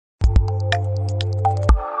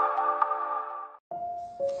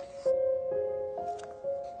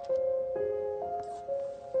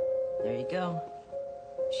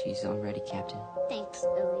flight, Captain. Thanks,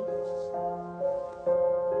 Billy.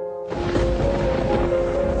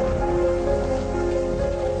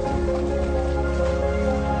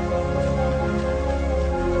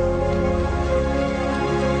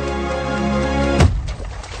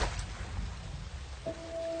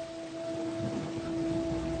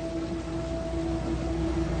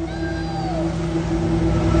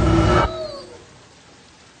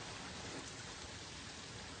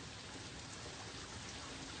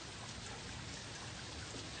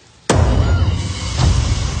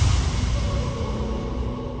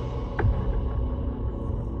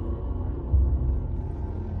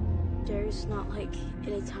 It's not like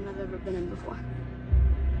any time I've ever been in before.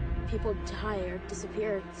 People die or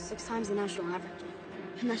disappear 6 times the national average.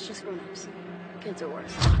 And that's just grown-ups. Kids are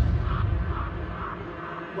worse.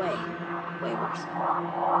 Way worse.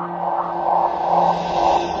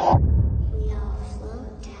 We all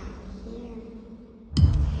float down here.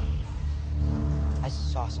 I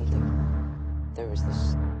saw something. There was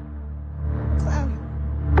this... Clown.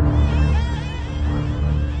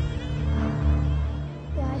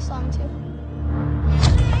 Yeah, I saw him too.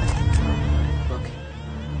 Look.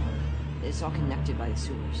 It's all connected by the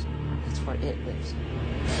sewers. That's where it lives.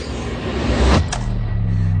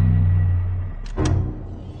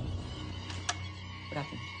 What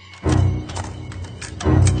happened?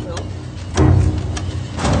 Bill?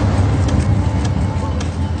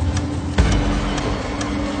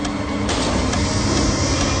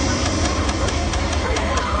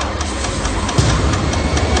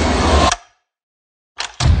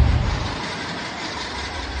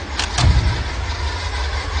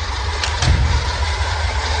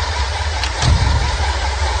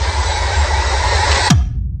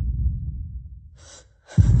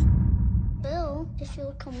 If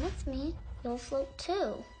you'll come with me, you'll float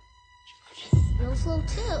too. You'll float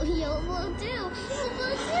too. You'll float too. You'll float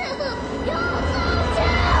too. You'll float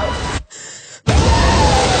too.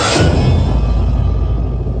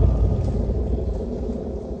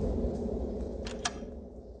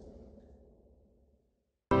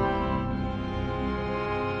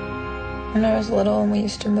 When I was little and we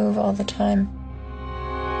used to move all the time,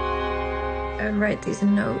 I would write these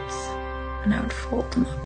notes and I would fold them up.